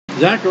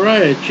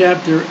Zechariah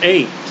chapter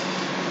 8.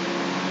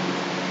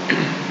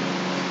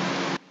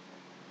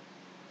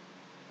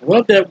 I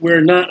love that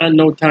we're not on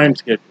no time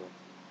schedule.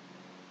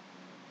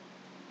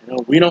 You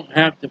know, we don't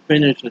have to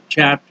finish a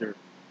chapter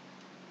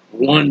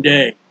one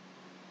day.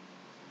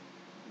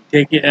 We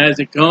take it as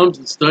it comes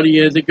and study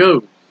as it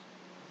goes.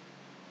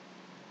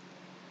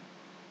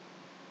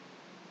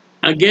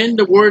 Again,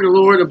 the word of the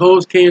Lord of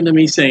hosts came to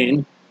me,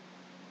 saying,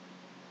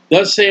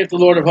 Thus saith the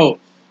Lord of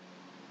hosts,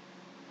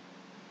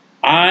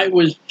 I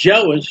was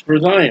jealous for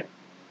Zion.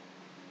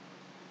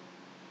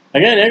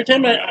 Again, every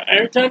time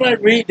I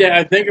read that,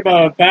 I think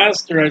about a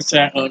pastor I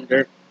sat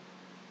under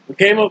who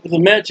came up with a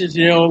message,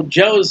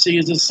 jealousy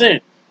is a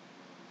sin.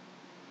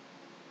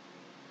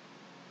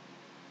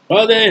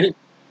 Well, then,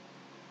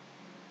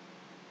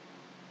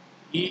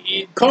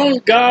 you call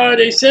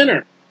God a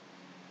sinner.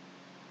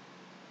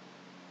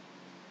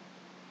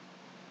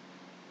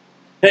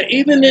 That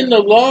even in the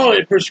law,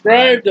 it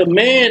prescribed a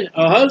man,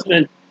 a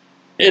husband,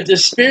 if the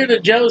spirit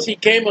of jealousy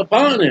came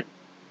upon him.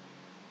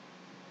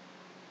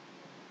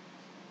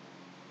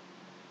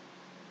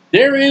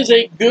 There is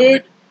a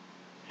good,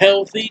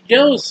 healthy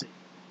jealousy.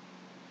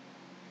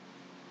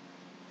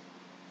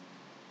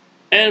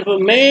 And if a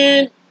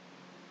man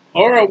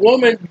or a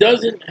woman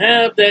doesn't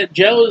have that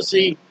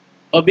jealousy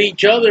of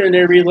each other in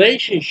their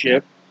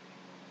relationship,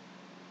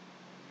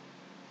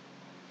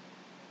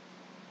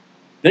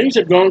 things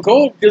have gone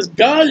cold because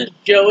God is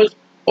jealous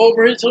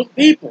over his own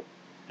people.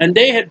 And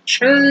they have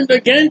turned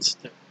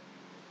against him.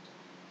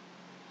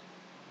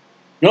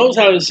 Notice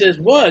how it says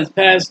was,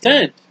 past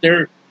tense.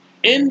 They're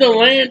in the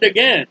land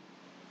again.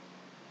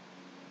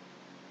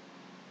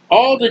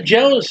 All the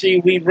jealousy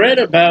we read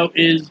about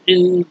is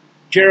in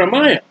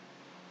Jeremiah.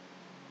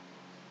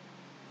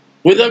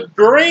 With a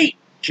great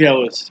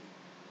jealousy.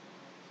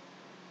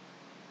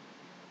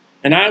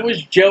 And I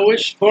was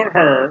jealous for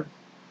her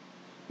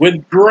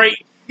with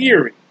great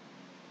fury.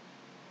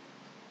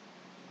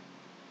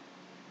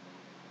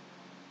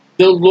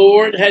 The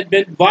Lord had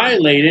been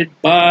violated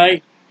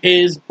by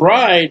his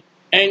bride,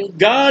 and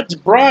God's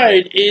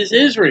bride is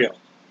Israel.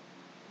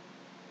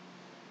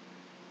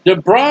 The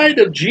bride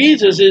of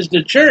Jesus is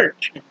the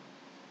church.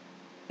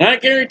 And I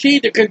guarantee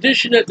the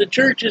condition that the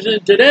church is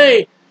in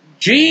today,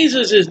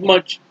 Jesus is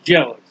much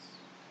jealous.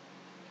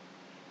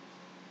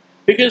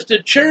 Because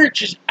the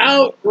church is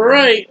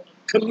outright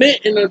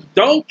committing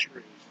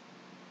adultery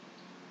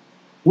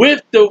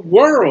with the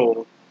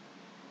world,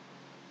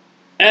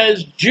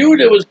 as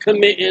Judah was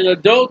committing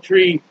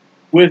adultery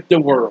with the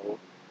world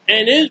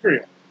and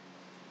Israel.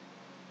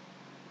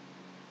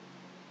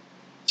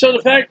 So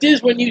the fact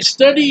is, when you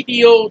study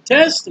the Old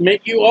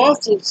Testament, you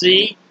also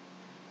see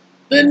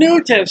the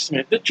New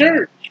Testament, the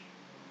church.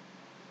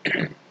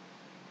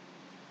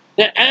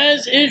 That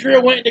as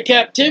Israel went into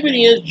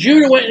captivity, as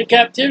Judah went into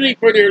captivity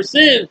for their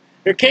sins,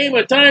 there came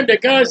a time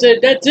that God said,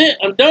 that's it,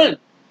 I'm done.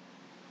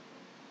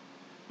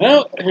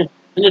 Well,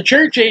 in the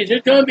church age,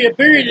 there's going to be a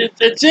period,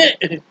 that's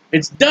it,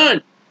 it's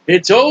done,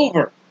 it's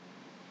over.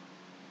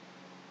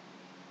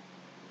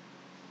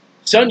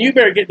 Son, you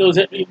better get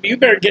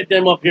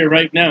them up here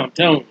right now, I'm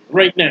telling you,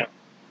 right now.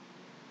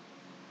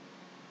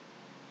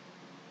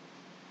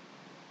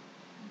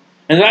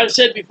 And as I've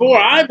said before,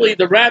 I believe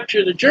the rapture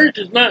of the church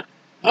is not,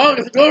 oh,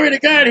 glory to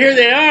God, here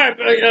they are.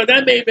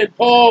 That may have been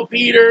Paul,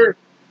 Peter,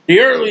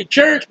 the early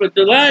church, but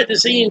the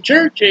Laodicean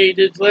church age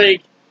is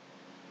like,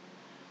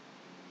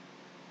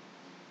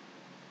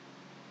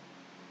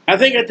 I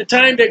think at the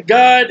time that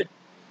God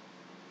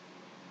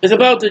is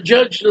about to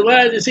judge the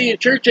Laodicean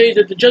church age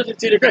at the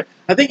judgment seat of Christ,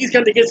 I think he's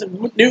going to get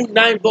some new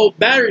 9-volt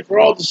batteries where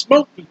all the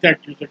smoke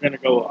detectors are going to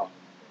go off.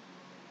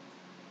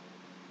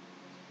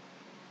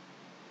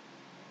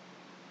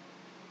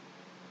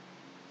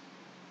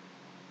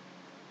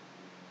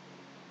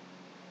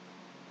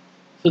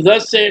 So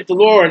thus saith the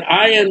Lord,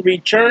 I am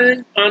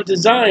returned unto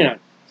Zion,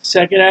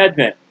 second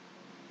advent.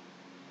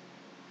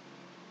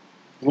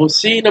 We'll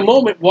see in a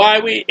moment why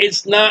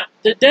it's not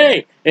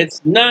today.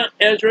 It's not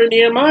Ezra and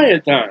Nehemiah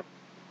time.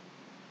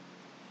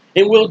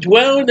 And will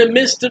dwell in the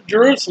midst of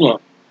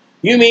Jerusalem.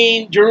 You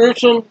mean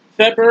Jerusalem,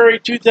 February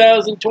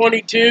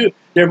 2022,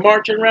 they're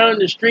marching around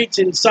the streets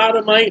in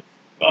sodomite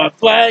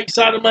flag,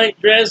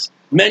 sodomite dress,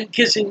 men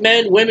kissing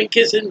men, women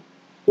kissing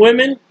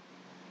women?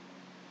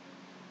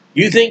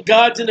 You think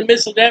God's in the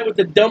midst of that with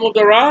the Dome of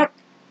the Rock?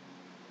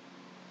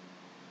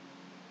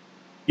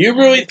 You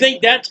really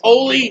think that's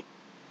holy,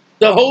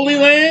 the Holy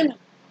Land?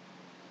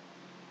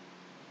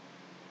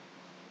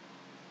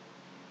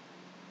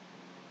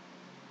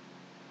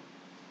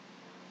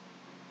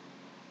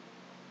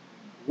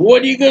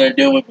 What are you going to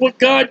do with what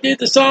God did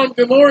to Sodom and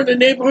Gomorrah in the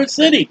neighborhood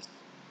cities?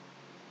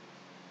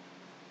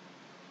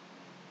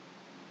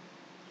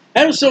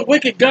 That was so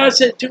wicked, God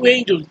sent 2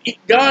 angels.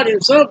 God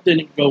himself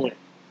didn't go in.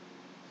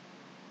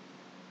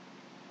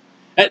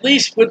 At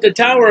least with the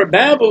Tower of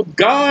Babel,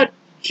 God,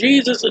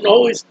 Jesus, and the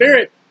Holy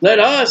Spirit let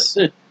us.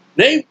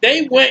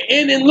 They went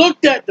in and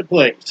looked at the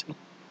place.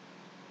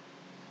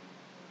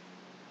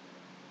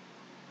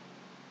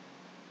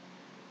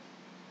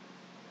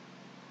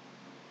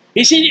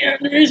 You see,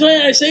 the reason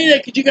why I say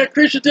that, because you got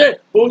Christians there,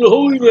 oh, the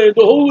Holy Land,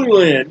 the Holy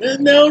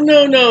Land. No,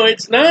 no, no,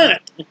 it's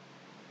not.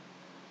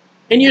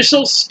 And you're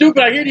so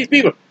stupid. I hear these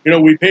people, you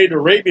know, we paid the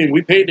Arabian,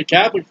 we paid the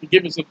Catholics to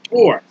give us a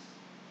tour.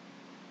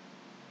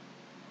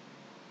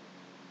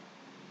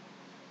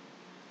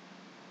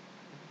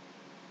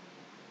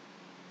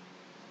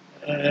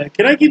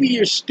 Can I give you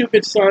your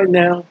stupid sign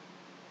now?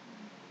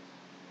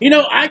 You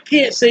know, I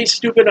can't say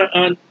stupid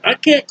I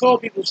can't call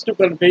people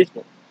stupid on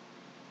Facebook.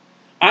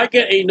 I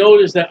get a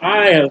notice that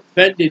I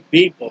offended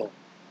people.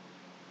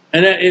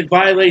 And that it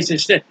violates the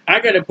state. I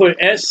got to put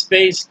S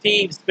space,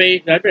 T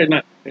space. I better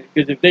not,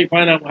 because if they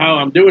find out how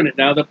I'm doing it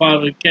now, they'll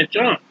probably catch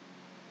on.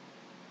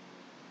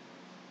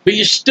 But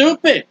you're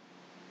stupid.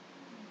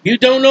 You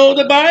don't know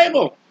the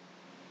Bible.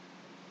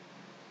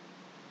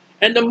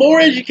 And the more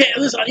education,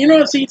 listen, you know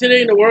what I see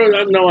today in the world?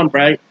 I know I'm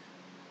bragging.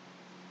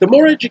 The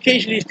more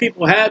education these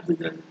people have,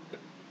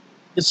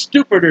 the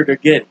stupider they're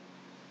getting.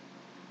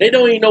 They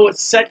don't even know what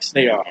sex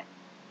they are.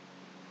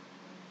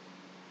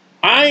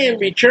 I am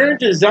returned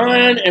to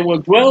Zion and will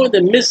dwell in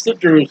the midst of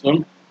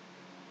Jerusalem.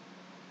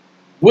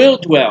 Will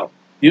dwell.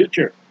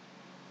 Future.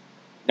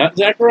 Not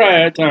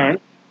Zechariah time.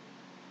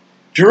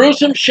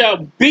 Jerusalem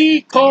shall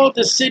be called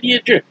the city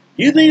of truth.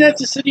 You think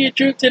that's the city of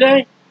truth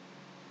today?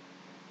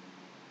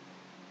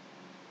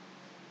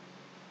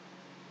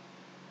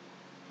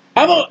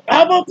 How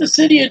about the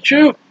city of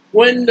truth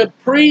when the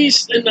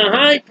priests and the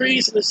high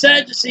priests and the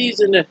Sadducees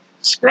and the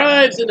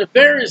scribes and the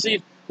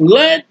Pharisees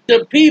led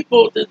the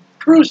people to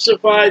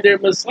crucify their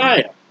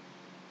Messiah?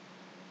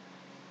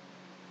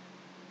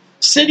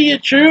 City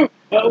of truth?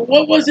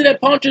 What was it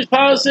that Pontius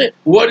Pilate said?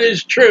 What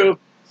is true?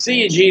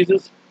 See you,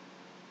 Jesus.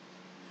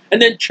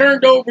 And then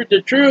turned over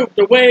the truth,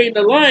 the way, and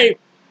the life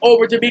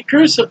over to be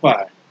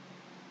crucified.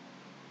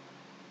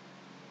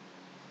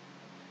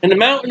 And the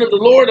mountain of the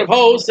Lord of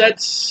hosts,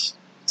 that's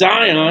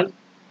Zion,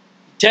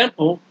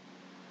 temple,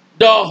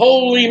 the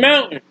holy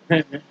mountain.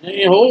 It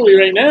ain't holy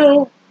right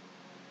now.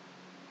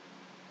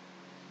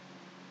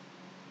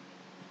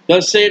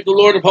 Thus saith the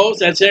Lord of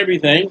hosts, that's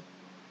everything.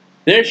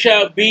 There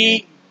shall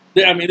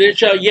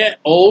yet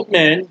old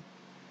men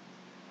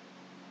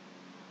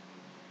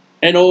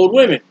and old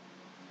women.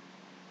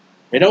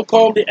 They don't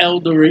call them the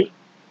elderly.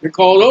 They're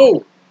called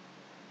old,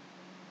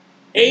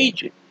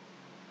 aged.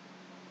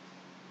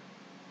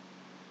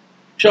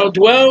 Shall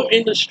dwell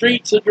in the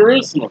streets of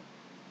Jerusalem.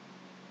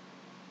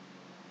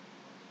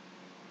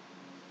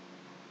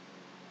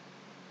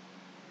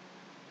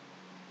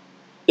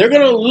 They're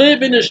going to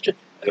live in the street.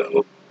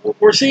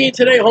 We're seeing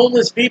today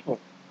homeless people.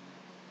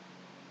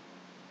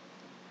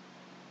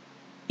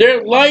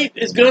 Their life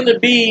is going to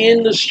be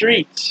in the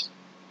streets.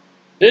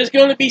 There's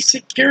going to be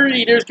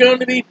security. There's going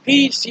to be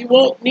peace. You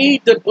won't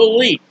need the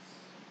police.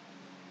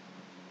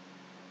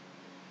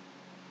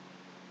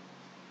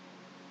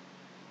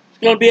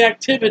 There's going to be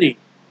activity.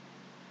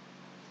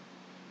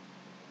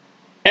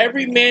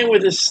 Every man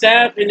with a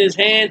staff in his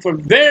hand for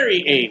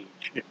very age.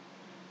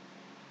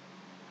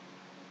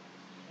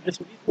 He's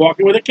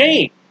walking with a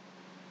cane.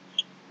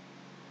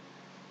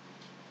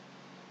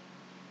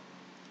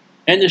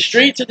 And the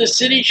streets of the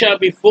city shall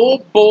be full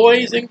of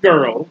boys and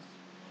girls.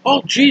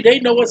 Oh, gee, they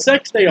know what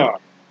sex they are.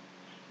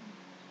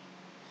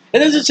 It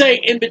doesn't say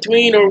in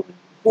between or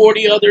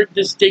 40 other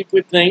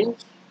distinctive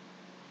things.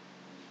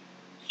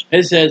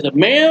 It says a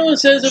male, it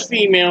says a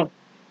female,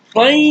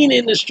 playing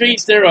in the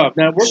streets thereof.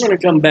 Now, we're going to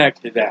come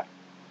back to that.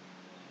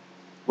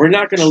 We're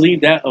not going to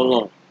leave that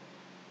alone.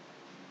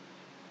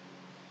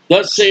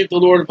 Thus saith the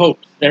Lord of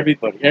hosts,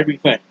 everybody,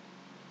 everything.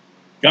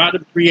 God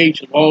of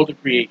creation, all the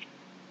creation.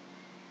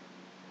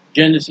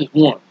 Genesis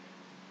 1.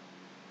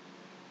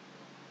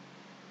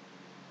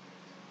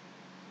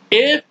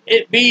 If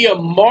it be a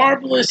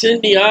marvelous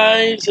in the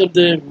eyes of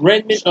the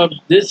remnant of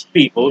this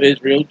people,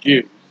 Israel,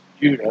 Jews,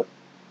 Judah,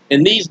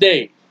 in these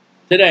days,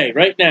 today,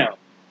 right now,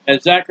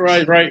 as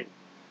Zechariah is writing,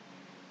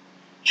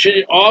 should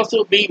it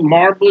also be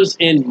marvelous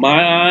in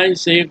my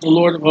eyes, saith the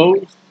Lord of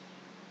hosts?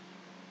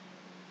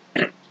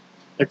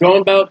 They're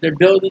going about, they're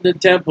building the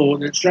temple,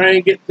 they're trying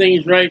to get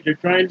things right, they're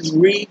trying to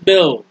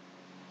rebuild.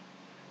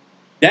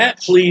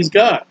 That pleased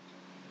God.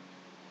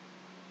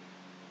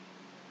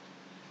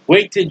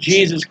 Wait till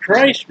Jesus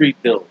Christ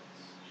rebuilds.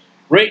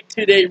 Wait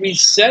till they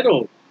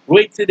resettle.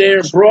 Wait till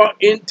they're brought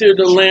into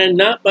the land,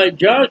 not by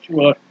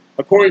Joshua,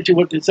 according to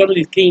what some of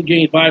these King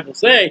James Bibles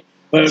say,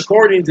 but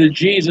according to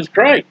Jesus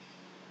Christ.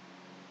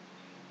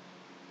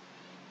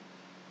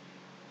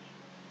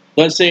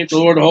 Thus saith the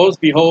Lord of hosts,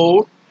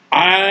 behold,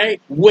 I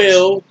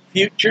will,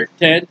 future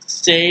tense,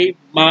 save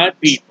my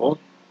people.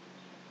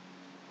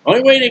 The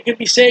only way they can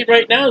be saved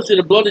right now is through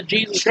the blood of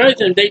Jesus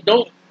Christ, and if they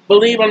don't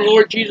believe on the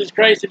Lord Jesus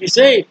Christ to be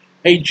saved,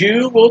 a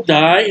Jew will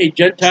die, a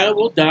Gentile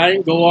will die,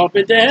 and go off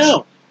into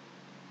hell.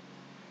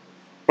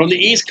 From the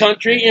east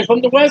country and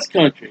from the west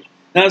country.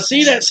 Now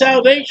see, that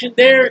salvation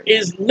there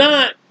is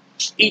not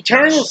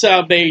eternal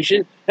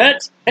salvation.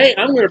 That's, hey,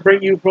 I'm going to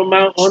bring you from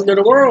out under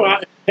the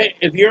world. Hey,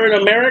 if you're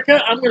in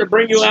America, I'm going to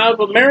bring you out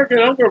of America,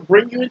 and I'm going to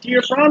bring you into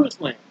your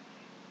promised land.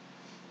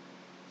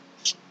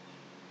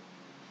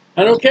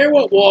 I don't care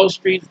what Wall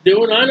Street's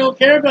doing. I don't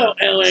care about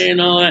LA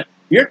and all that.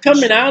 You're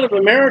coming out of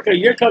America.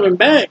 You're coming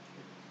back.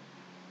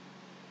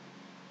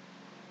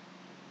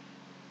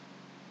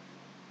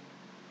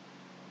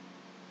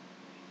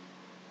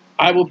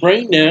 I will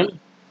bring them.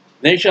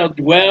 They shall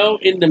dwell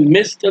in the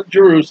midst of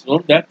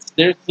Jerusalem. That's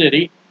their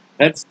city.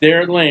 That's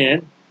their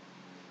land.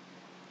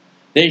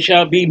 They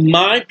shall be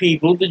my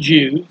people, the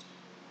Jews.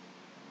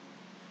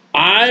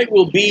 I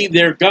will be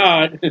their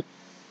God.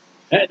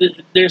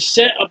 They're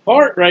set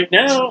apart right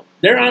now.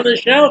 They're on the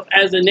shelf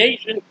as a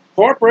nation,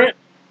 corporate.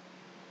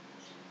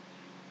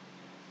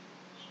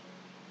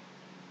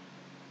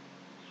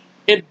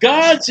 If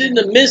God's in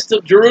the midst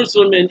of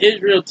Jerusalem and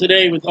Israel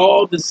today with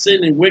all the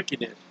sin and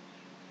wickedness,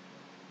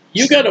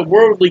 you got a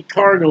worldly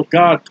carnal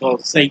God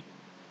called Satan.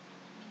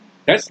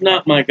 That's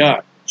not my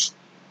God.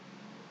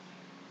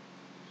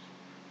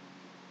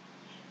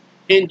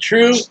 In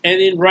truth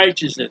and in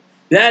righteousness.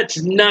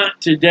 That's not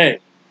today.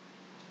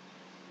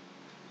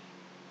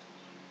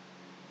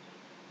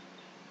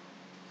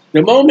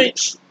 The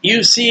moment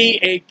you see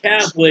a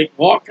Catholic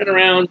walking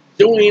around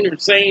doing or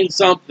saying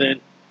something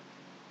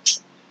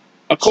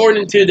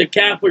according to the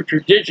Catholic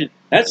tradition,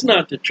 that's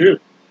not the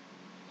truth.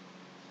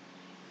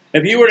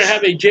 If you were to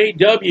have a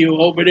JW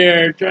over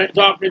there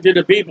talking to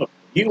the people,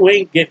 you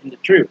ain't getting the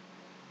truth.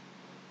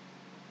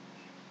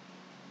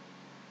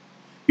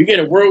 You get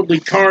a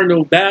worldly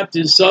carnal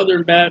Baptist,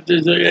 Southern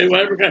Baptist,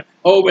 whatever kind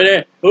over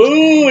there.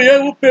 Oh,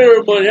 yeah, we'll pay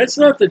our money. That's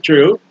not the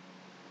truth.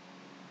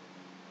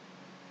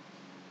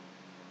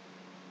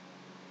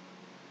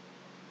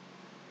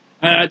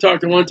 I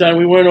talked to one time,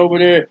 we went over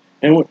there,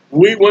 and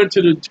we went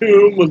to the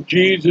tomb of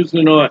Jesus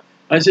and all.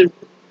 I said,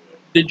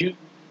 did you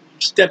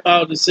step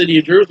out of the city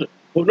of Jerusalem?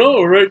 Well,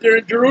 no, right there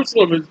in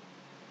Jerusalem.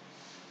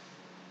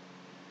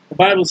 The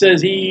Bible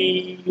says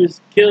he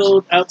was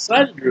killed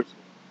outside of Jerusalem.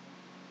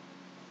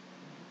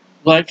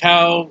 Like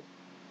how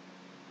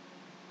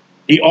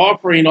the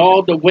offering,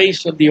 all the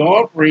waste of the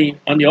offering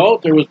on the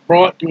altar was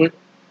brought to it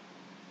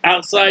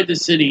outside the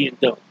city and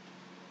dumped.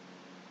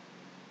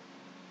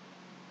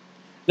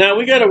 Now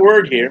we got a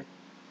word here,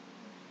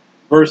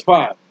 verse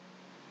 5.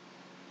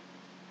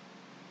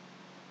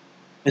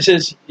 It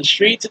says, the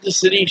streets of the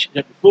city shall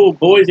be full of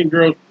boys and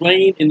girls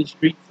playing in the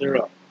streets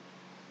thereof.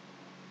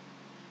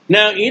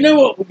 Now, you know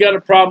what we got a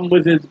problem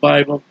with in the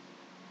Bible?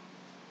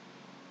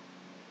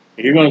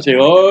 You're going to say,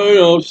 oh,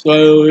 no,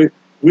 Stanley,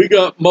 we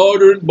got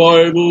modern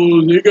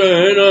Bibles, we got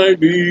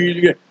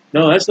NIVs.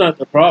 No, that's not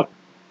the problem.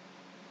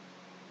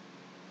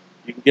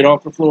 You can get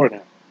off the floor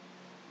now.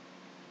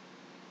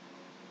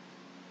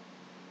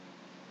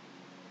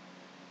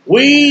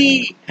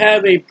 We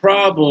have a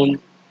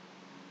problem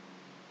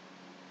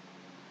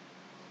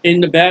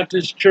in the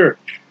Baptist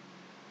church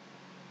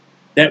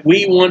that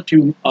we want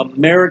to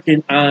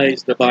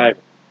Americanize the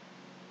Bible.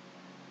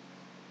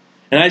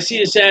 And I see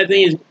the sad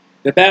thing is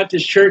the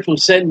Baptist church will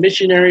send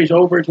missionaries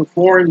over to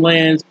foreign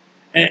lands,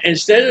 and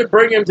instead of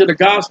bringing them to the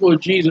gospel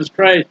of Jesus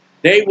Christ,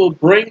 they will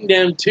bring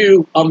them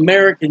to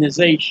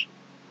Americanization.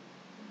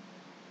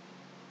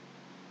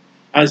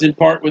 I was in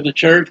part with the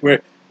church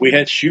where we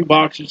had shoe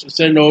boxes to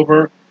send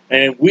over,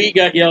 and we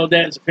got yelled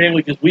at as a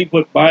family because we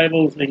put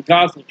Bibles in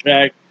gospel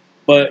tract,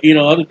 but you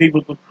know, other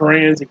people put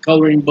crayons and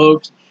coloring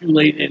books, and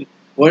shoelace and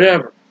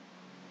whatever.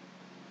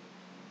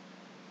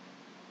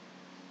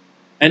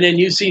 And then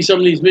you see some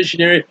of these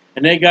missionaries,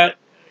 and they got,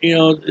 you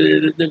know,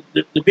 the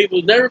people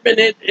who've never been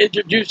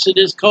introduced to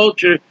this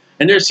culture,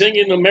 and they're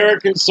singing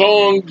American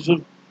songs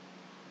of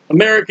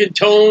American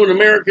tone,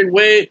 American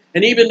way,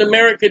 and even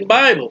American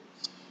Bibles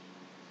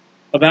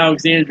of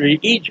Alexandria,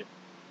 Egypt.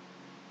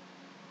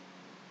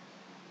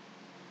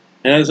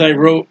 And as I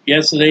wrote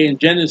yesterday in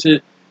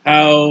Genesis,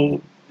 how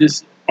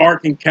this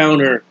Ark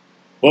Encounter,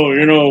 well,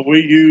 you know, we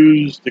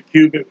use the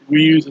cubit,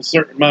 we use a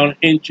certain amount of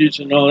inches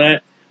and all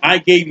that. I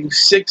gave you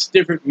 6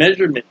 different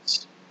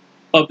measurements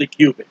of the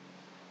cubit.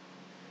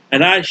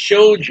 And I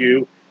showed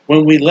you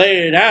when we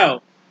lay it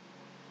out,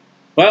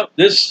 well,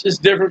 this is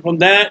different from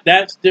that,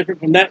 that's different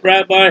from that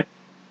rabbi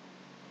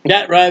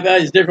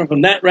is different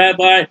from that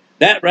rabbi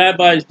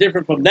is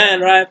different from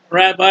that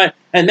rabbi,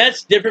 and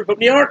that's different from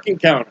the Ark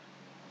Encounter.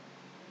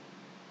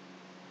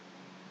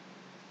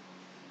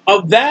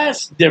 A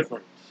vast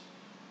difference.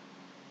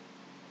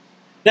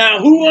 Now,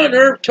 who on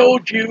earth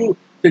told you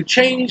to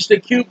change the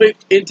cubit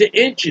into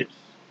inches?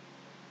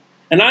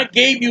 And I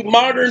gave you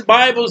modern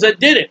Bibles that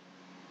did it.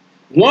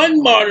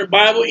 One modern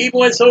Bible even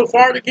went so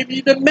far to give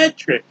you the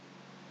metric.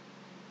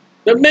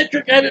 The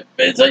metric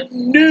is a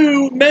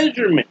new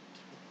measurement.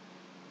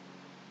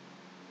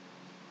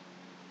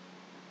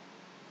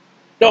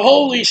 The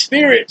Holy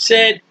Spirit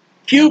said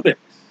cubits.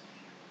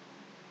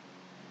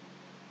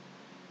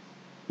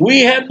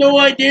 We have no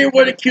idea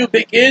what a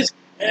cubic is,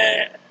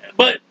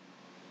 but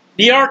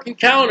the Ark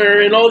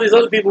Encounter and all these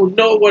other people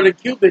know what a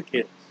cubic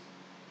is.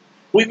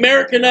 We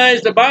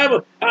Americanized the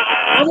Bible.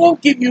 I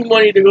won't give you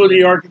money to go to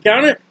the Ark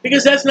Encounter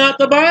because that's not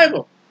the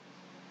Bible.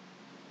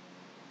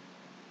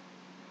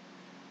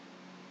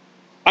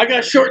 I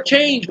got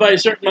shortchanged by a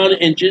certain amount of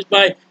inches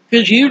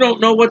because you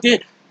don't know what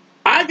the...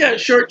 I got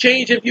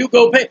shortchanged if you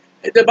go pay.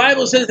 The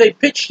Bible says they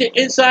pitched it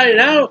inside and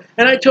out,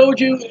 and I told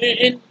you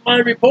in my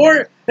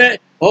report that,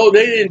 oh,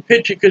 they didn't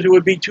pitch it because it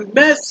would be too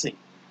messy.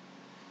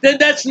 Then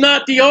that's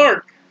not the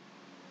ark.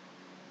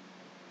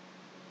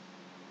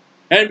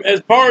 And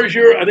as far as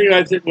I think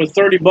I said it was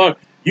 $30,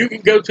 you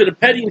can go to the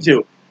petting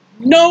zoo.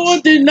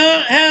 Noah did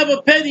not have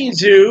a petting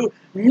zoo.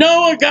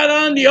 Noah got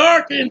on the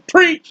ark and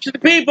preached to the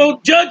people,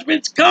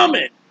 judgment's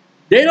coming.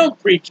 They don't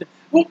preach it.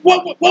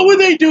 What would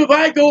they do if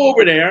I go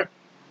over there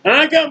and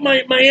I got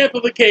my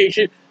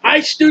amplification,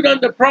 I stood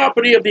on the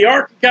property of the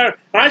Ark of God,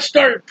 and I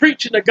started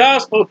preaching the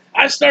gospel,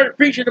 I started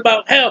preaching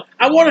about hell.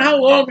 I wonder how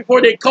long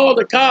before they called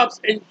the cops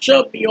and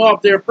shoved me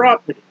off their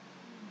property.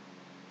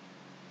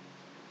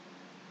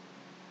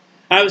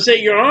 I would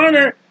say, Your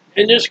Honor,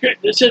 in this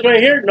it says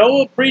right here,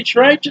 Noah preached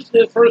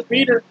righteousness, 1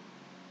 Peter.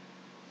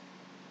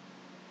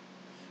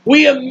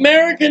 We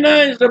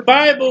Americanize the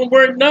Bible, and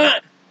we're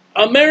not.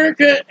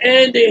 America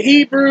and the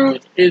Hebrews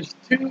is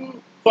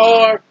too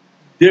far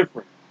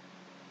different.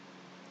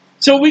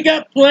 So we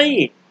got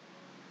playing.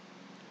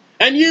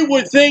 And you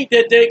would think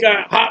that they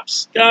got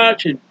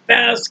hopscotch and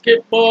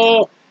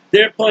basketball.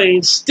 They're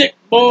playing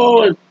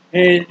stickball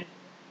and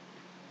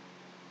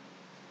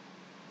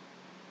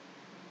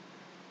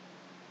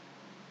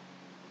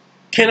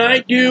can I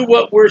do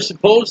what we're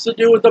supposed to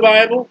do with the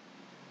Bible?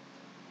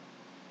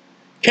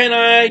 Can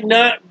I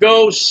not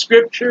go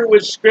scripture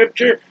with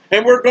scripture?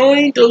 And we're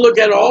going to look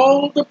at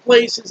all the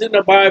places in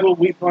the Bible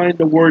we find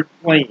the word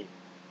playing.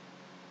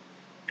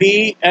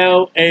 P-L-A-Y-I-N-G.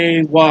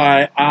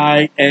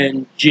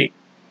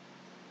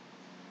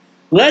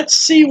 Let's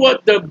see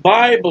what the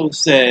Bible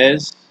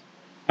says.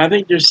 I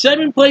think there's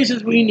 7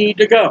 places we need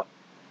to go.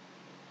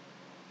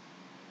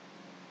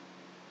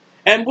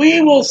 And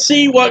we will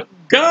see what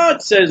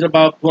God says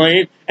about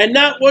playing and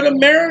not what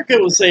America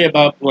will say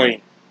about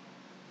playing.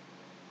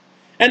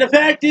 And the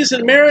fact is,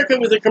 in America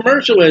with the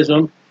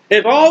commercialism,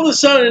 if all of a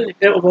sudden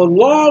if a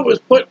law was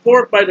put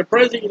forth by the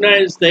President of the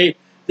United States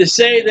to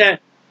say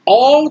that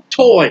all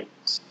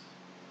toys,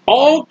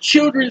 all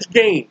children's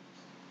games,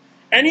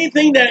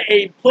 anything that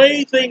a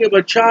plaything of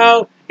a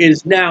child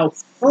is now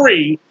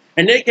free,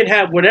 and they can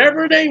have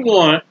whatever they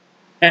want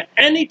at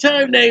any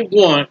time they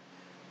want.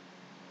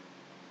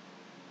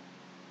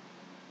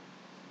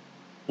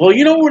 Well,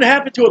 you know what would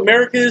happen to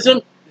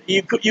Americanism?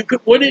 You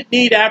wouldn't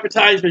need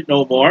advertisement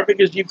no more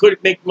because you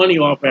couldn't make money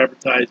off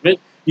advertisement.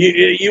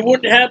 You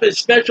wouldn't have a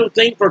special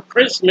thing for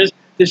Christmas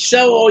to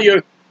sell all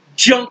your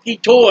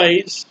junky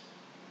toys.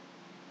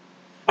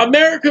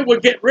 America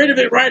would get rid of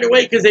it right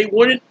away because they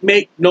wouldn't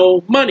make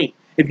no money.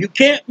 If you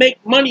can't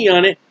make money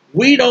on it,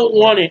 we don't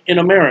want it in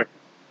America.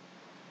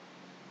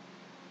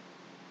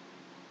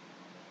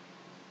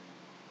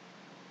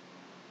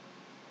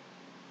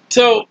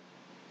 So,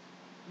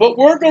 what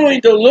we're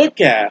going to look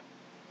at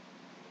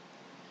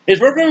is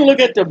we're going to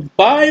look at the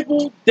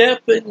Bible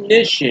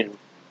definition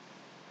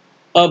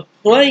of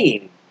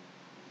playing.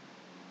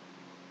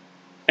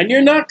 And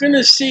you're not going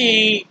to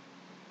see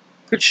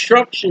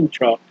construction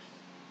trucks.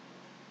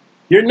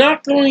 You're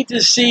not going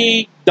to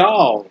see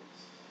dolls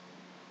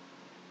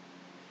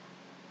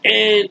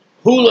and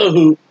hula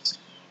hoops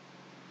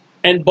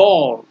and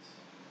balls.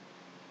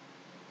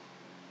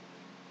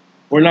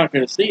 We're not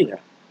going to see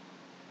that.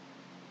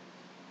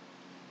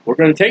 We're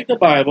going to take the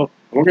Bible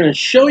and we're going to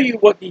show you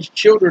what these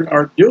children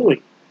are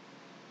doing.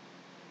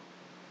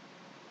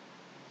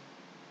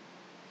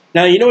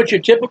 Now, you know what your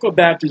typical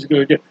Baptist is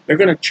going to do? They're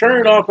going to turn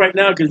it off right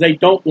now because they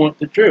don't want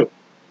the truth.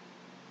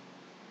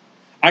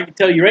 I can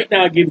tell you right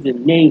now, I'll give you the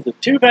names of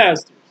 2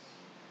 pastors.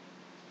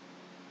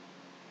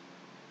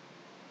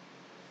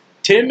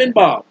 Tim and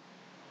Bob.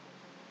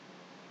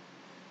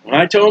 When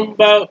I told them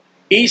about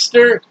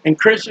Easter and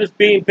Christmas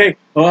being paid,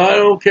 oh, I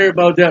don't care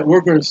about that.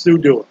 We're going to still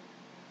do it.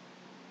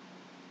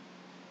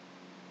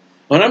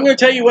 When I'm going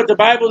to tell you what the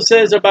Bible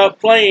says about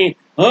playing,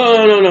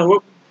 oh,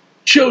 no.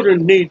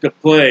 Children need to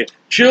play.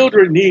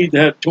 Children need to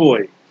have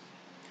toys.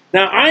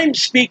 Now, I'm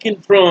speaking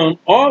from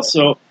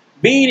also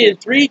being in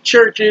 3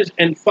 churches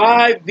and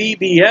 5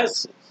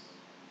 VBSs,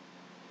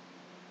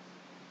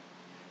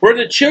 where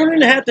the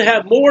children have to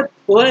have more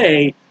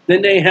play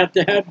than they have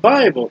to have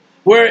Bible.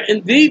 Where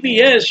in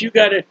VBS, you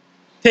got to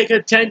take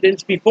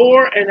attendance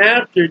before and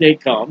after they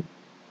come.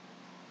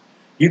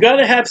 You got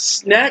to have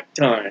snack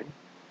time.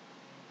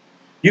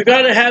 You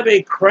got to have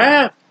a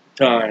craft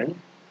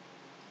time.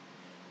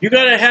 You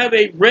got to have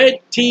a red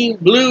team,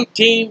 blue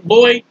team,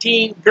 boy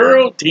team,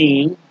 girl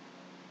team.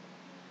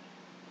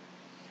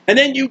 And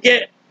then you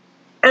get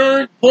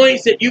earned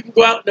points that you can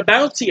go out in the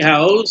bouncy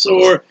house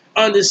or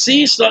on the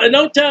seesaw. And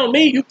don't tell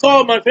me, you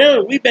call my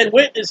family. We've been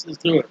witnesses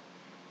to it.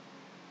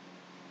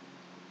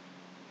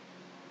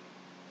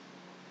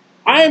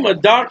 I am a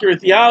doctor of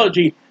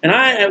theology, and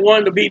I at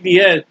one of the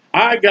BBS,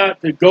 I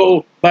got to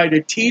go by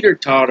the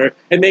teeter-totter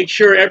and make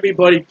sure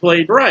everybody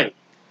played right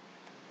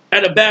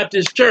at a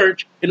Baptist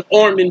church in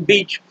Ormond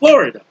Beach,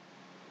 Florida,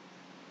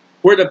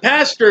 where the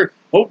pastor,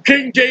 oh,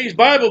 King James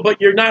Bible, but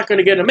you're not going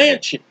to get a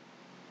mansion.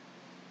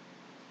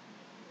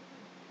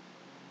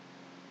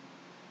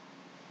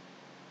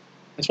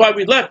 That's why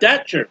we left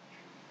that church.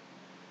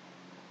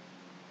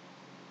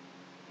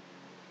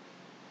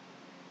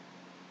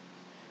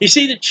 You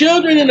see, the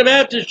children in the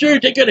Baptist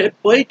church, they got to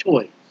have play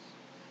toys.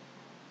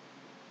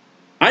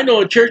 I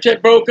know a church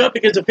that broke up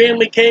because the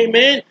family came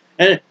in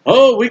and,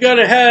 oh, we got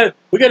to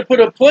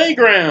put a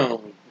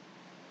playground.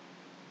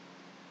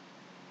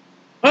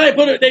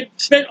 They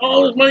spent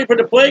all this money for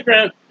the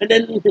playground, and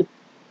then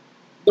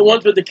the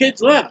ones with the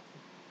kids left.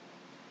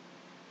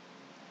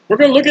 We're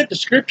going to look at the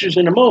scriptures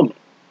in a moment.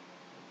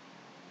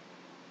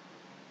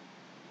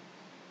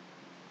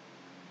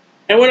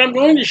 And what I'm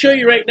going to show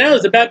you right now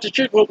is the Baptist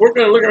church. What we're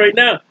going to look at right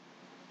now,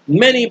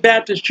 many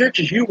Baptist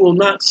churches, you will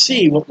not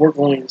see what we're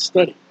going to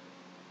study.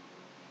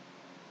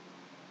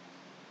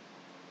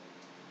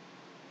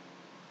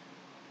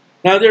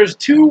 Now, there's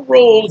two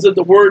roles of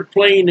the word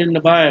playing in the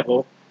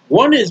Bible.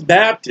 One is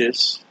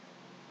Baptist,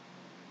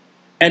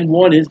 and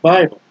one is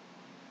Bible.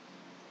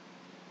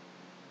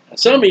 Now,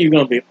 some of you are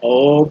going to be,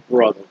 oh,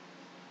 brother.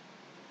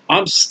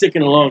 I'm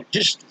sticking along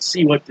just to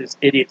see what this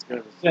idiot's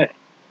going to say.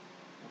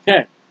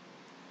 Okay,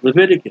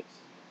 Leviticus.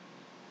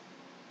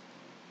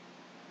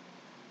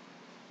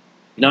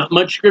 Not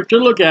much scripture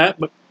to look at,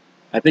 but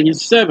I think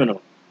it's 7 of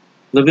them.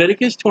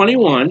 Leviticus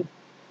 21.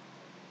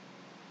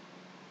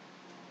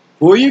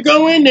 Before you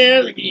go in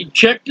there, you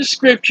check the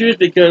scriptures,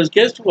 because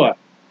guess what?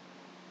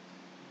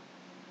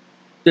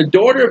 The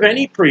daughter of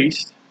any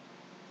priest.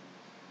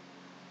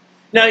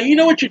 Now, you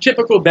know what your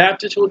typical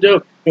Baptist will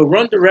do? He'll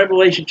run to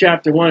Revelation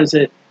chapter 1 and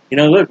say, you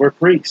know, look, we're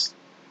priests.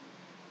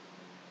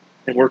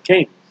 And we're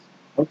kings.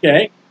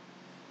 Okay.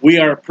 We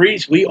are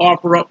priests. We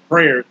offer up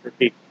prayers for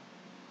people.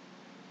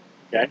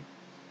 Okay.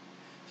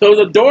 So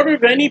the daughter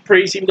of any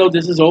priest, even though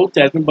this is Old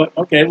Testament, but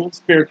okay, we'll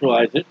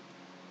spiritualize it.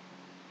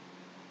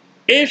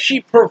 If she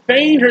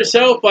profaned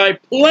herself by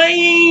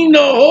playing the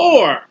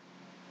whore.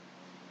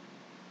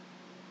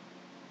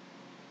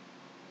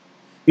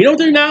 You know what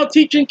they're now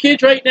teaching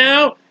kids right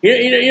now?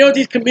 You know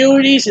these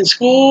communities and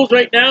schools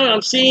right now,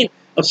 I'm seeing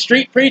of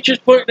street preachers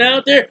putting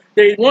out there,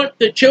 they want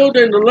the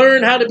children to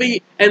learn how to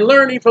be, and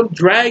learning from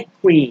drag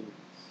queens.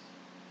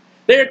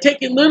 They're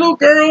taking little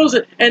girls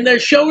and they're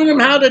showing them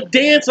how to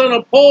dance on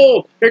a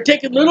pole. They're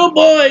taking little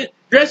boys,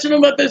 dressing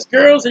them up as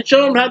girls, and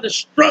showing them how to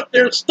strut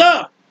their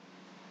stuff.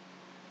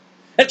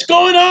 It's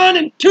going on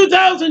in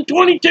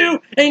 2022,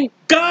 and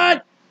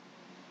God,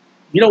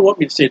 you don't want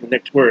me to say the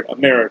next word,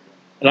 America,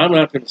 and I'm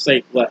not going to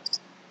say less.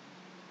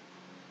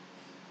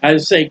 I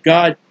say,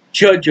 God,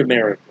 judge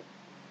America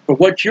for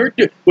what you're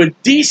doing.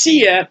 With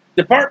DCF,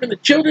 Department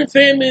of Children and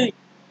Family,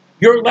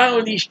 you're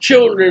allowing these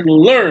children to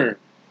learn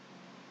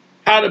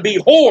how to be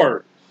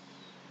whores.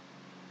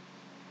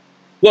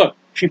 Look,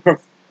 she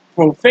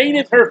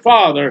profaneth her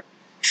father,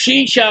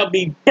 she shall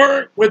be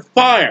burnt with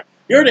fire.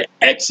 You're to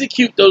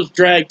execute those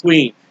drag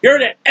queens. You're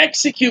to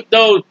execute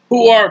those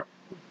who are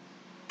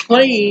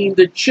playing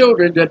the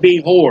children to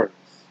be whores.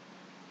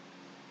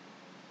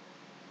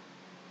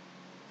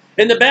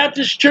 In the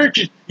Baptist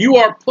churches, you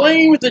are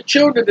playing with the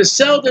children to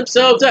sell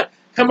themselves out.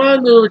 Come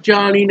on, little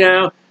Johnny,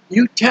 now.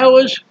 You tell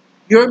us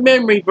your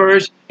memory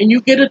verse, and you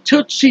get a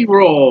Tootsie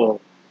Roll.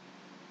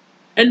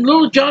 And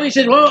little Johnny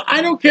said, well,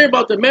 I don't care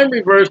about the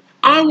memory verse.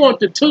 I want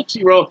the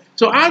Tootsie Roll.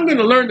 So I'm going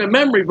to learn the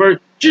memory verse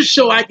just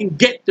so I can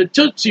get the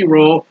Tootsie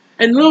Roll.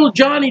 And little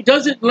Johnny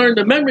doesn't learn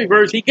the memory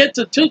verse. He gets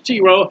a Tootsie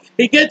Roll.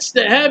 He gets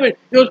to heaven.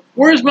 He goes,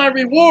 where's my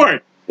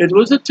reward? It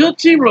was a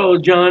Tootsie Roll,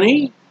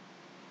 Johnny.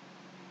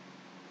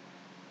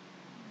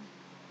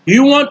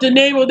 You want the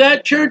name of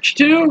that church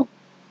too?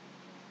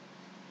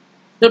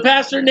 The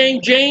pastor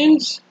named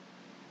James?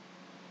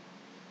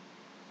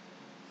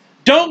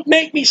 Don't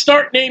make me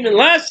start naming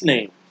last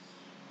names.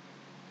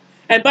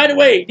 And by the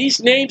way,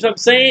 these names I'm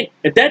saying,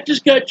 if that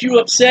just got you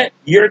upset,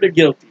 you're the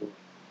guilty one.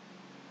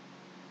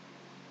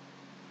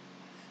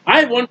 I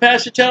had one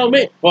pastor tell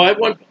me, well, I had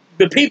one,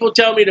 the people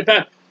tell me,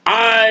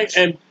 I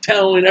am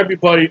telling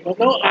everybody, well,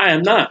 no, I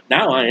am not.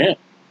 Now I am.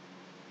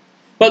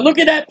 But look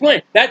at that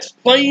play. That's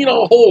playing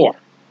a whore.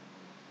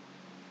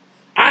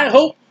 I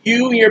hope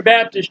you and your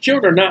Baptist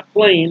children are not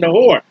playing the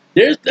whore.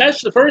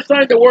 That's the first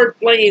time the word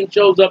playing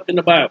shows up in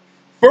the Bible.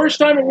 First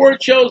time a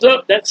word shows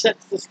up, that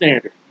sets the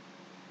standard.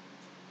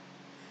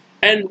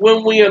 And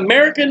when we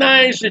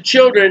Americanize the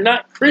children,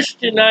 not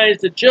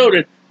Christianize the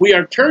children, we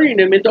are turning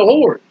them into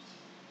whores.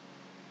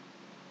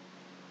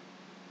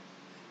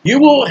 You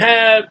will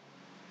have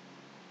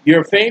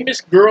your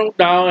famous girl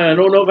doll, and I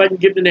don't know if I can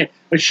give the name,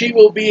 but she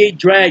will be a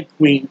drag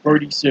queen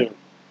pretty soon.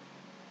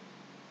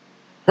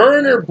 Her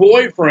and her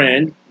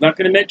boyfriend, not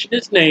going to mention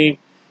his name,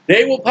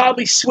 they will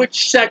probably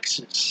switch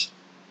sexes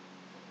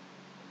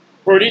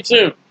pretty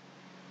soon.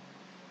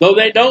 Though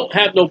they don't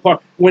have no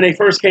part. When they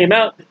first came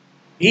out,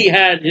 he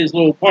had his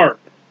little part.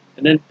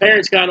 And then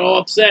parents got all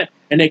upset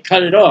and they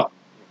cut it off.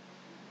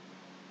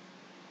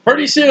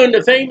 Pretty soon,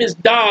 the famous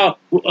doll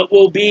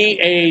will be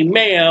a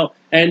male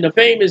and the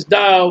famous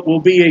doll will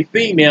be a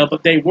female,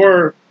 but they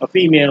were a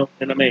female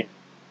and a man.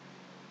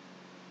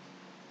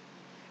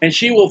 And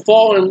she will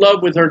fall in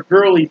love with her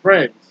girly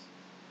friends.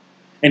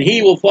 And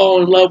he will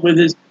fall in love with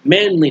his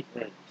manly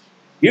friends.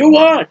 You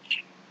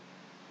watch.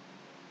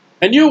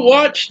 And you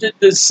watch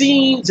the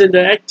scenes and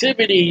the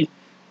activities.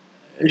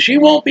 She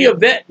won't be a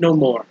vet no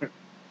more.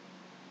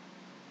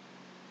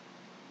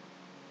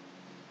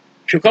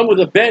 She'll come with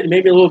a bed,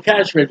 maybe a little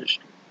cash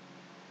register.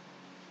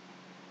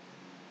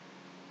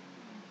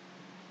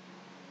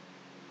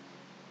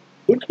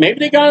 Maybe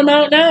they got him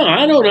out now.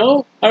 I don't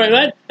know. I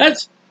mean,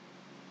 that's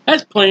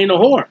playing a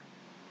whore.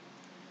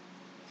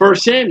 1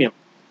 Samuel.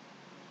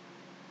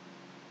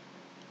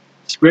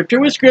 Scripture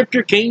with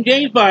scripture, King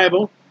James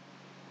Bible,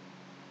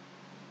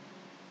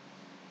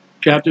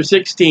 chapter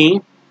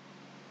 16,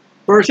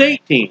 verse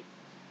 18.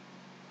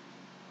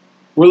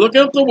 We're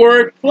looking up the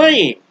word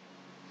playing.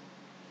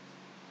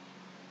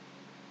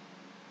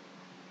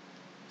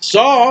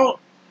 Saul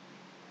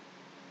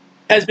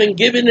has been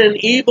given an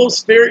evil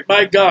spirit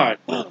by God.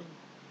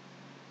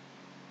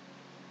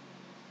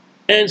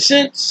 And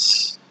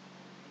since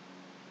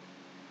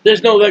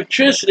there's no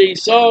electricity,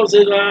 Saul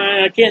says,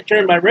 I can't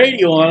turn my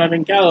radio on. I'm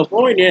in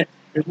California.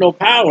 There's no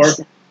power.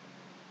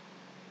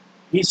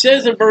 He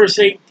says in verse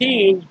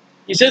 18,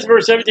 he says in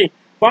verse 17,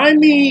 find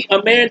me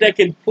a man that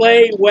can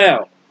play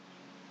well.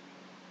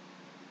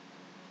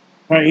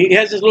 All right, he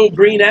has his little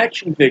green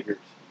action figures.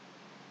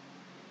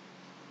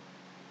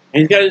 And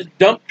he's got his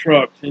dump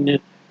trucks and his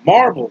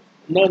marbles.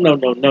 No.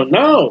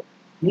 No.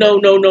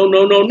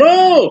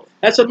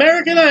 That's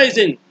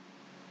Americanizing.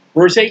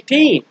 Verse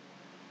 18.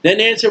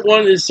 Then answered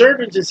one of his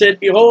servants and said,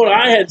 behold,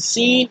 I had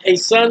seen a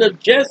son of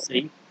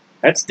Jesse,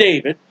 that's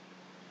David,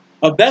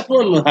 a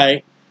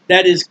Bethlehemite,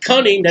 that is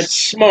cunning, that's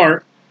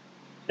smart.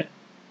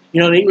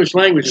 You know, the English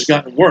language has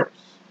gotten worse.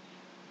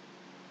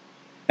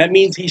 That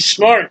means he's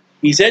smart,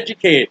 he's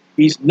educated,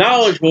 he's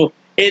knowledgeable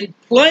in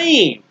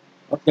playing.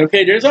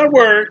 Okay, there's our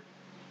word.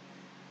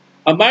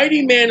 A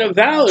mighty man of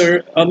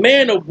valor, a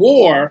man of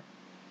war,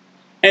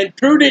 and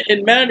prudent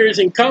in manners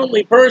and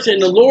comely person,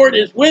 the Lord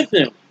is with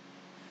him.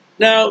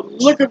 Now,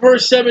 look at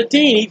verse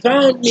 17. He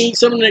found me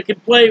someone that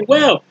could play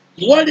well.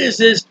 What is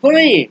this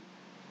playing?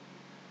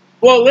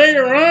 Well,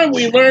 later on,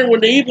 we learn when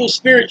the evil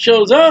spirit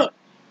shows up.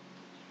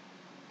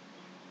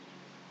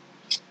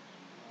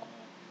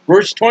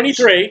 Verse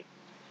 23,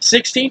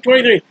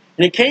 16:23.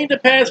 And it came to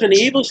pass when the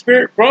evil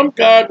spirit from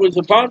God was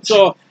upon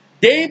Saul,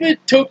 David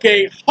took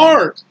a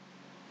harp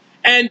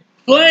and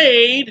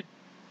played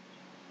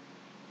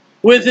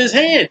with his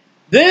hand.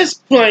 This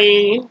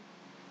playing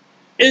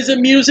is a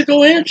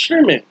musical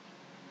instrument.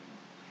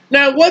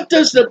 Now, what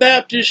does the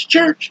Baptist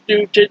church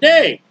do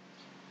today?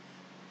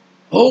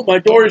 Oh, my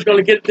daughter's going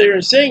to get there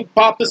and sing,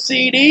 pop a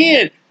CD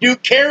and do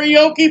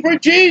karaoke for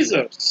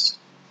Jesus.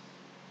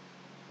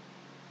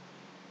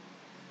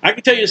 I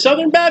can tell you,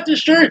 Southern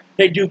Baptist Church,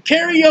 they do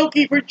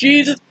karaoke for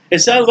Jesus. It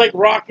sounds like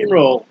rock and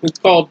roll. It's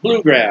called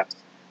bluegrass.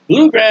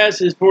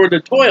 Bluegrass is for the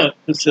toilet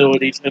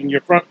facilities in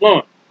your front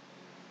lawn.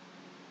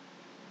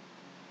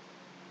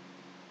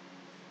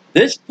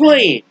 This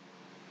playing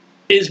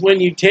is when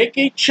you take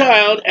a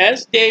child,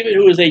 as David,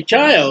 who is a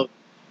child,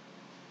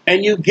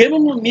 and you give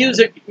him a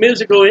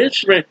musical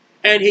instrument,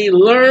 and he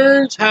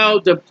learns how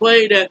to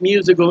play that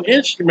musical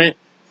instrument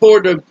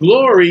for the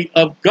glory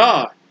of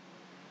God.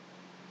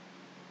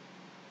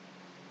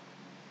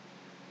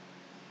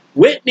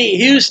 Whitney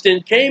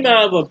Houston came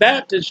out of a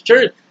Baptist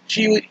church.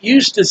 She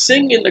used to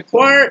sing in the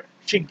choir.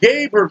 She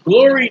gave her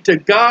glory to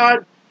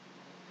God.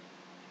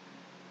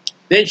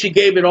 Then she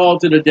gave it all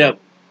to the devil.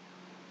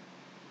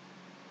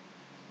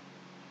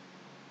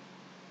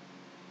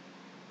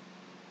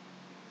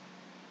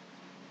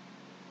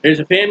 There's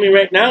a family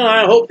right now.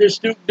 I hope they're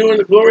still doing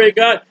the glory of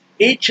God.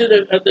 Each of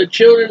the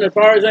children, as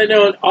far as I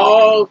know,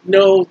 all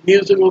know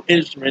musical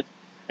instruments,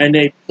 and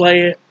they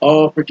play it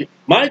all for Jesus.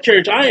 My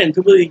church, I am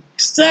completely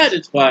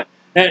satisfied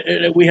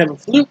that we have a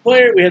flute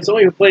player. We have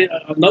somebody who plays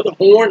another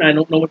horn. I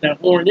don't know what that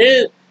horn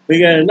is. We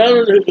got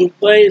another who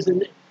plays,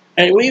 and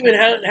we even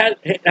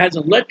has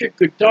an electric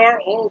guitar.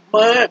 Oh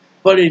my!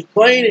 But he's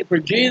playing it for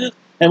Jesus.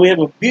 And we have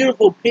a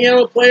beautiful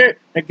piano player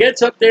that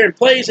gets up there and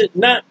plays it,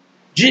 not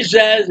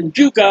jizzazz and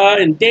juka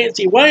and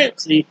dancy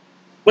wancy,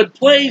 but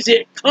plays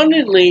it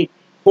cunningly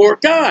for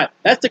God.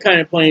 That's the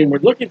kind of playing we're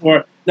looking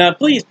for. Now,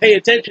 please pay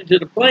attention to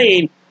the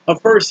playing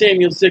of 1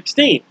 Samuel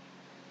 16.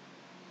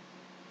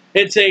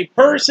 It's a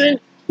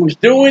person who's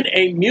doing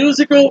a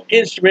musical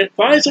instrument.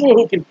 Find someone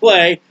who can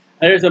play.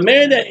 There's a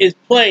man that is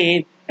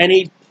playing, and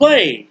he's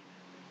played.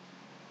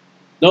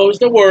 Knows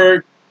the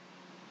word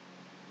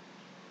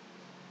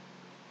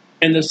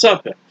and the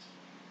suffix.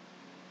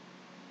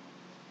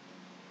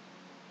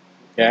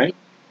 Okay?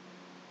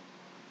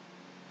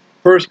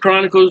 First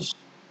Chronicles.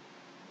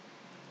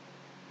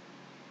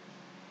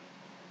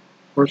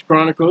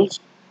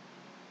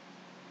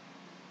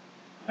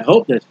 I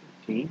hope that's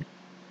 15.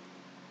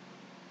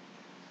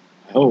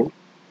 I hope.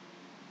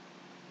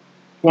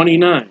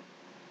 29.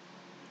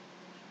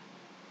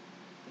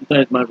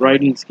 Sometimes my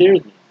writing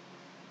scares me.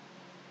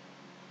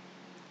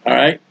 All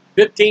right?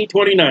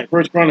 15:29,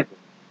 First Chronicles.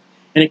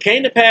 And it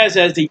came to pass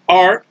as the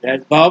ark, that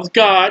involves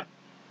God,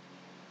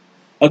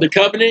 of the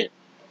covenant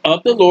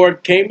of the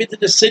Lord came into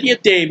the city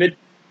of David,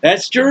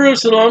 that's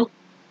Jerusalem.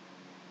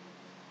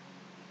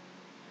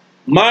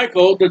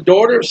 Michal, the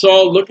daughter of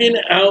Saul, looking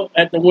out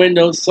at the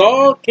window,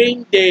 saw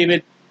King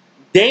David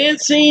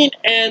dancing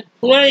and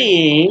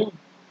playing.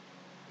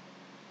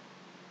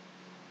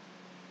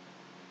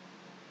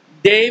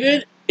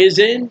 David is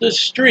in the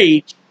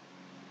street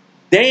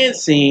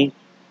dancing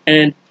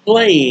and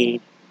playing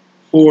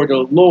for the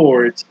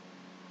Lord's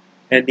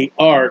and the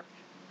ark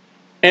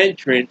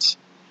entrance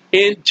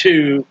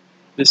into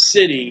the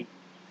city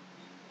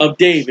of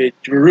David,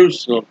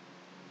 Jerusalem.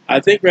 I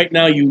think right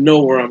now you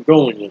know where I'm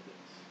going with this.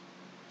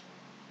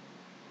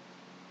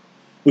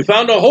 We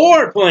found a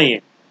whore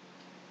playing.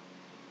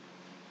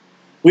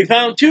 We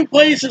found two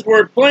places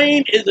where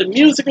playing is a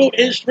musical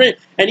instrument,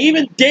 and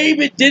even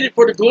David did it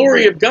for the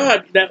glory of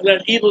God,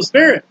 that evil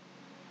spirit.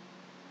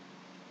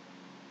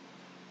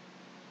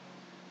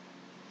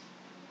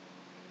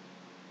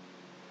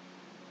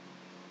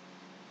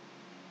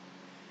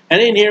 And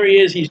then here he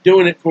is, he's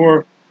doing it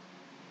for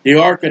the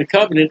Ark of the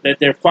Covenant that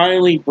they're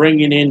finally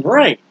bringing in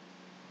right.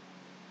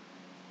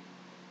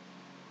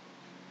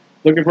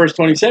 Look at verse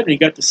 27. You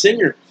got the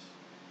singers.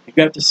 You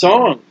got the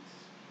songs.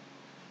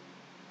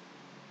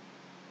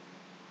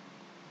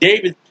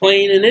 David's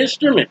playing an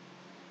instrument.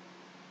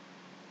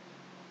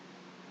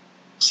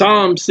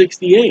 Psalm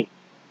 68.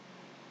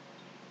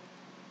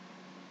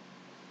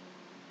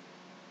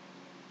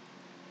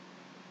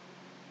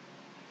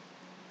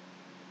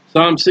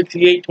 Psalm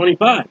 68,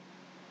 25.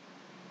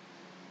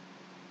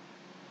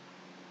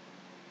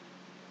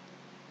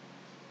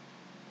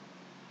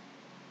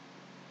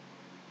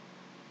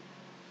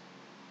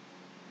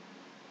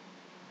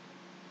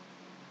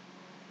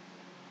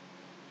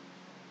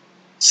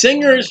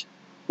 Singers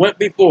went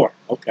before,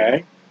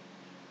 okay?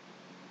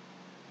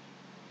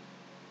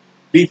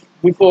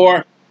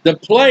 Before the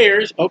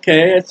players,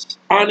 okay, it's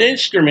on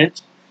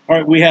instruments. All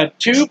right, we have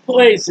two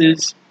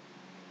places,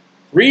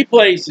 three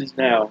places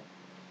now.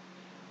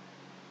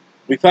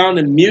 We found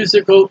a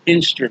musical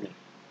instrument.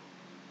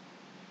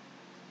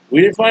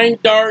 We didn't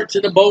find darts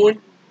and a bow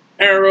and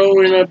arrow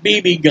and a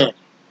BB gun.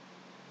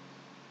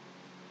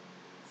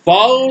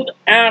 Followed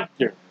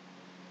after.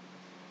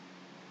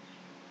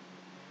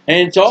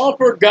 And it's all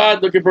for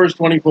God. Look at verse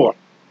 24.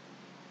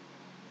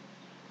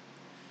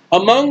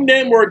 Among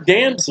them were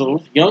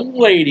damsels, young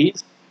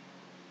ladies,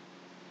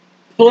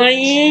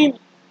 playing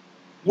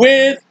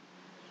with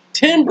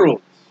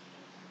timbrels.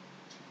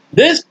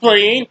 This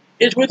playing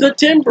is with a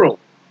timbrel.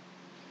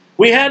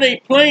 We had a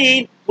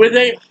playing with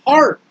a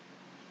harp.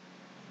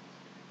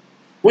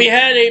 We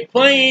had a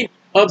playing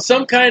of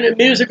some kind of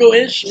musical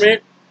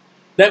instrument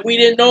that we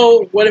didn't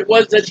know what it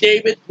was that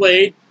David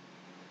played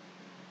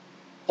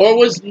or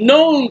was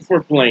known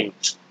for playing.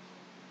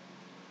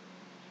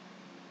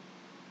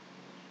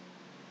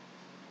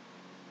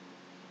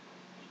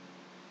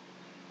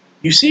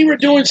 You see, we're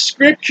doing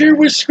scripture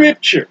with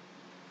scripture.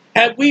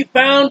 Have we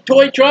found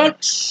toy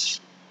trucks?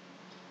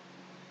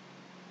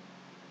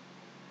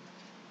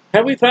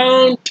 Have we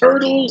found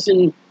turtles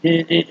and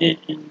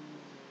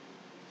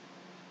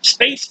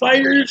space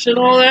fighters and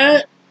all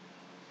that?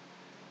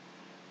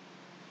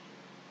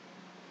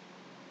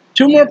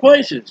 Two more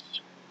places.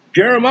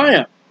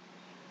 Jeremiah.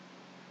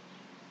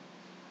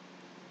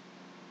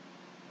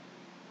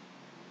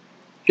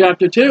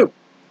 Chapter 2.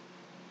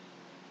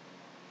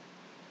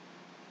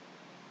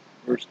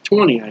 Verse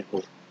 20, I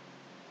hope.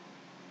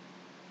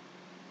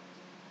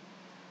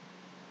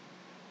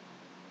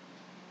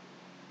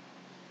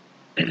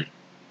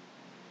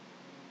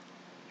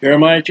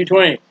 Jeremiah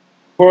 2:20.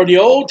 For the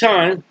old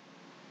time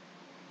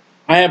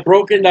I have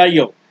broken thy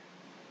yoke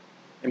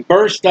and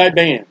burst thy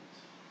bands.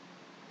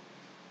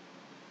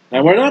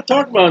 Now we're not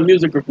talking about a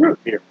musical group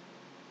here.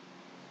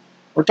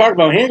 We're talking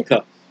about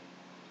handcuffs.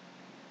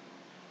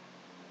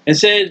 And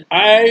said,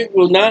 I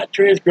will not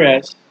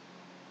transgress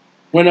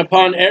when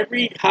upon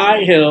every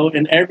high hill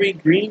and every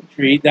green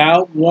tree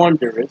thou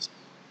wanderest,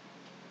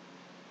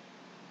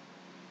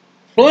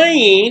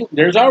 playing,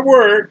 there's our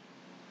word,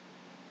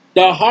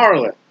 the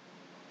harlot.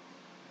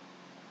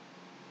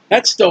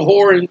 That's the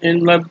whore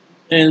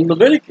in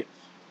Leviticus.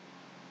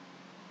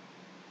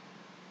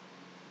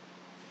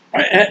 All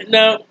right,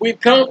 now we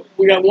got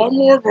one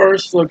more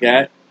verse to look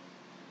at.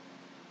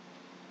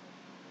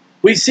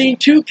 We've seen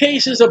two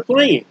cases of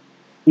playing.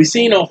 We've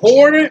seen a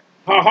harlot,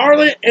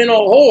 and a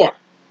whore.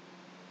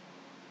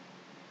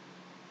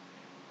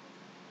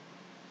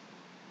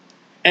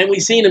 And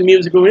we've seen a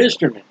musical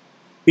instrument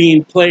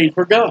being played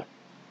for God.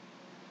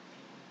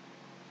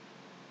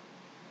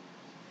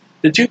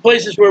 The two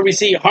places where we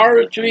see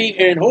harlotry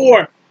and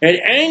whore, it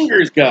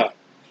angers God.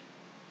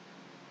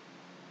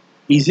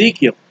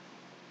 Ezekiel.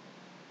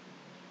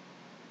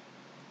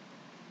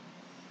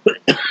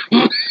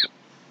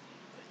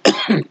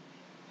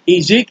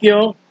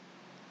 Ezekiel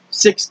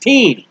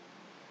 16.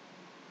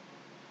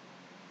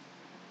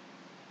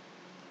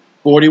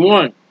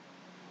 41.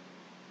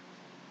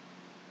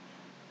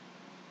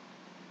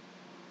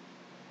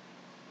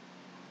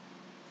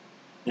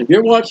 If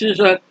you're watching this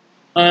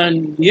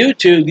on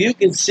YouTube, you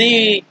can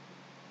see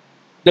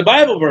the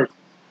Bible verse.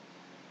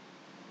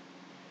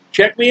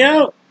 Check me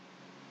out.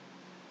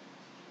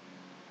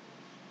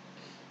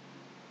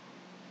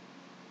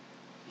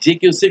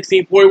 Ezekiel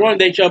 16:41,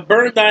 they shall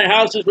burn thy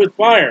houses with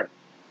fire,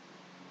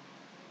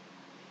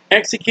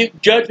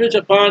 execute judgments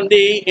upon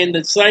thee in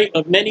the sight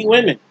of many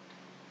women.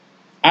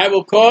 I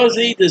will cause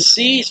thee to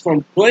cease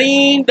from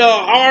playing the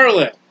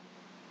harlot.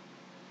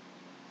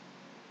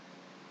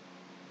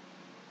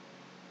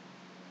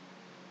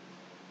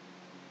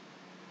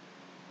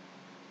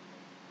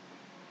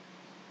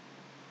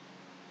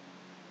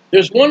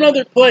 There's one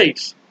other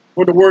place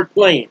for the word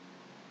playing.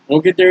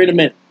 We'll get there in a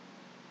minute.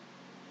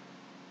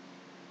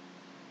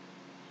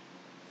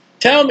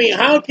 Tell me,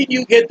 how can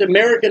you get the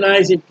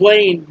Americanizing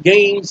playing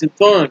games and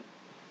fun?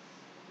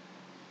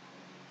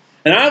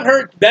 And I've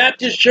heard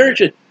Baptist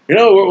churches, we're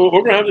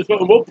going to have this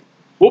fun.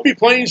 We'll be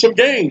playing some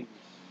games.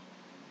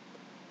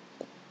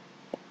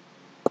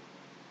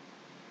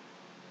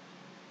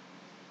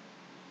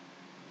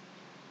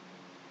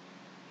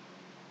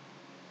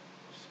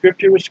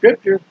 Scripture with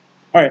scripture.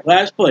 All right,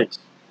 last place.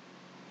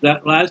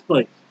 That last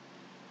place.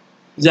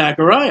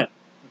 Zechariah.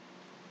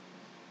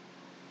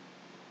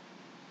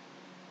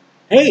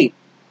 Hey.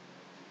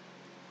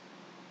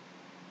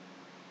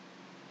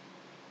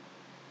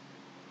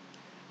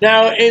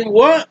 Now, in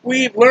what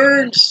we've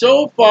learned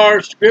so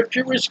far,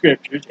 scripture with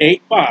scriptures,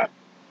 8:5.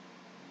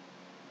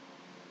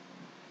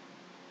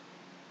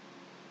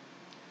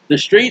 The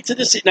streets of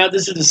the city. Now,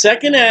 this is the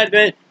second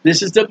advent.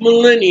 This is the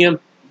millennium.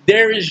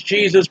 There is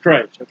Jesus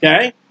Christ,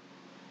 okay?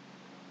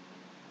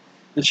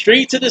 The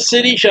streets of the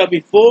city shall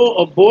be full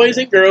of boys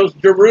and girls,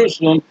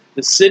 Jerusalem,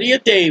 the city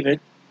of David,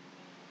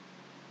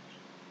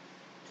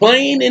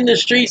 playing in the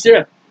streets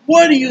there.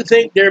 What do you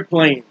think they're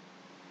playing?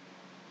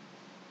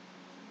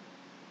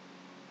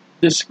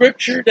 The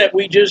scripture that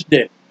we just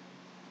did.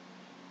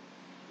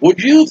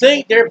 Would you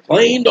think they're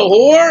playing the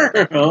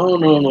whore? Oh,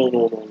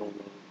 no.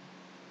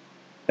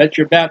 That's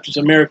your Baptist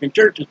American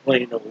church is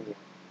playing the whore.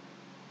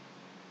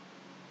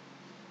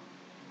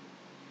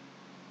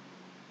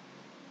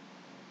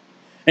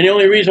 And the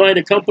only reason why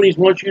the companies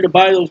want you to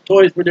buy those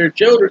toys for their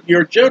children,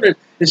 your children,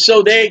 is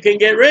so they can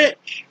get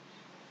rich.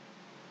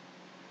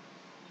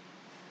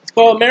 It's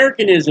called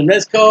Americanism.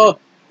 That's called,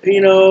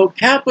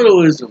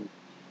 capitalism.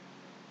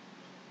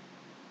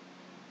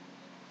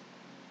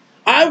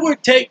 I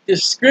would take the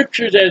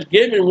scriptures as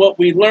given what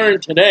we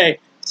learned today.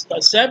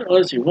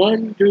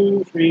 1,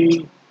 2,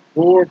 3,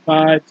 4,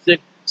 5,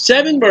 6,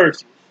 7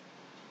 verses.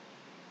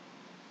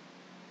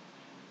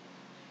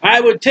 I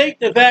would take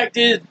the fact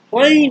is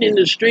playing in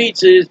the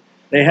streets is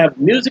they have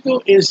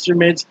musical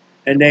instruments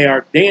and they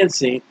are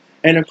dancing.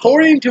 And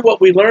according to what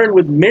we learned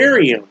with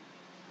Miriam,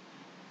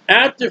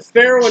 after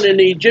Pharaoh and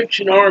the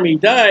Egyptian army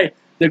died,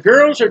 the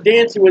girls are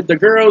dancing with the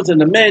girls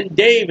and the men.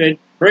 David,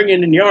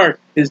 bringing in the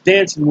ark, is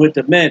dancing with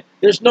the men.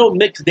 There's no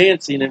mixed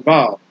dancing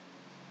involved.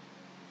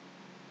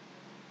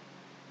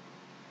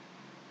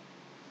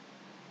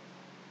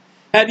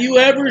 Have you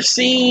ever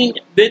seen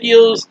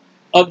videos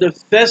of the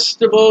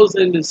festivals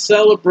and the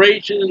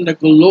celebration and the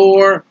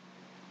galore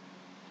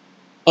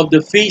of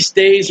the feast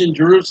days in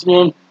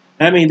Jerusalem?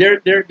 I mean,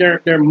 they're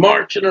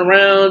marching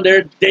around,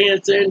 they're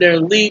dancing, they're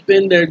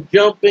leaping, they're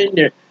jumping,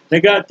 they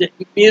got the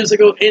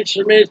musical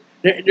instruments,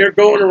 they're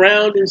going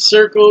around in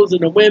circles,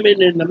 and the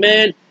women and the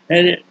men,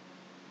 and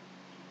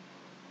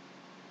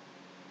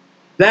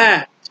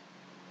that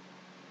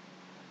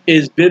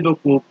is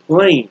biblical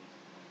playing.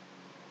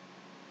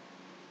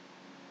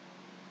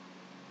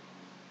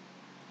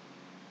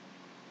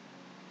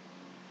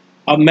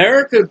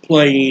 America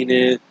playing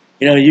is,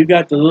 you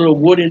got the little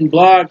wooden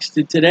blocks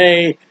to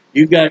today.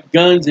 You got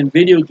guns and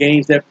video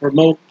games that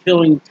promote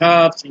killing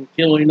cops and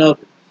killing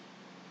others.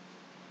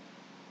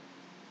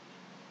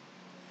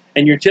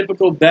 And your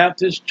typical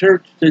Baptist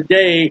church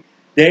today,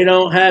 they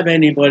don't have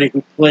anybody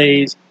who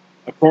plays,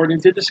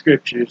 according to the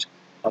scriptures,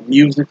 a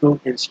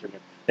musical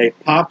instrument. They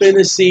pop in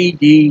a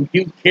CD,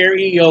 do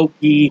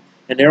karaoke,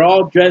 and they're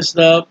all dressed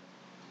up.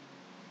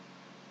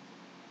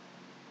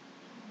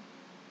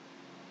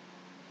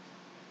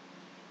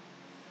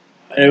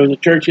 There was a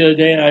church the other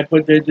day, I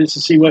put there just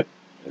to see what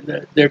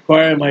their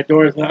choir and my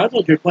daughter thought. I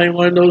thought you were playing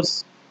one of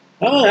those.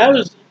 Oh, that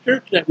was the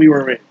church that we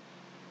were in.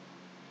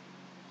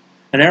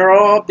 And they're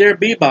all up there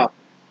bebopping.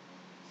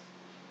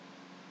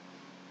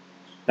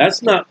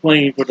 That's not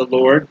playing for the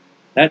Lord.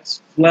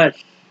 That's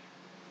flesh.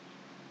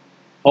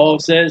 Paul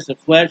says the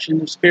flesh and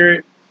the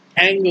spirit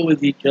tangle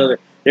with each other.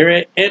 They're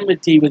at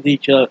enmity with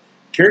each other.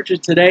 Churches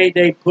today,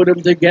 they put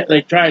them together.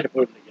 They try to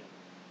put them together.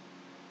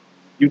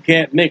 You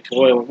can't mix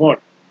oil and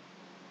water.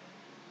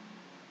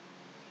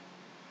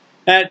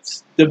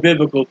 That's the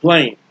biblical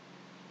plane.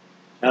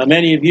 Now,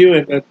 many of you,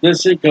 if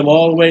listened, come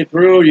all the way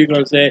through, you're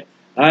going to say,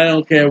 I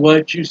don't care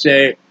what you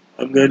say,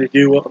 I'm going to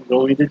do what I'm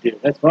going to do.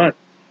 That's fine.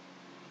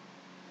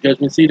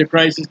 Judgment seat of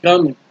Christ is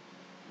coming.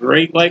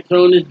 Great white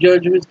throne of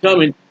judgment is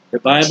coming. The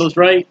Bible's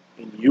right,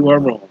 and you are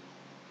wrong.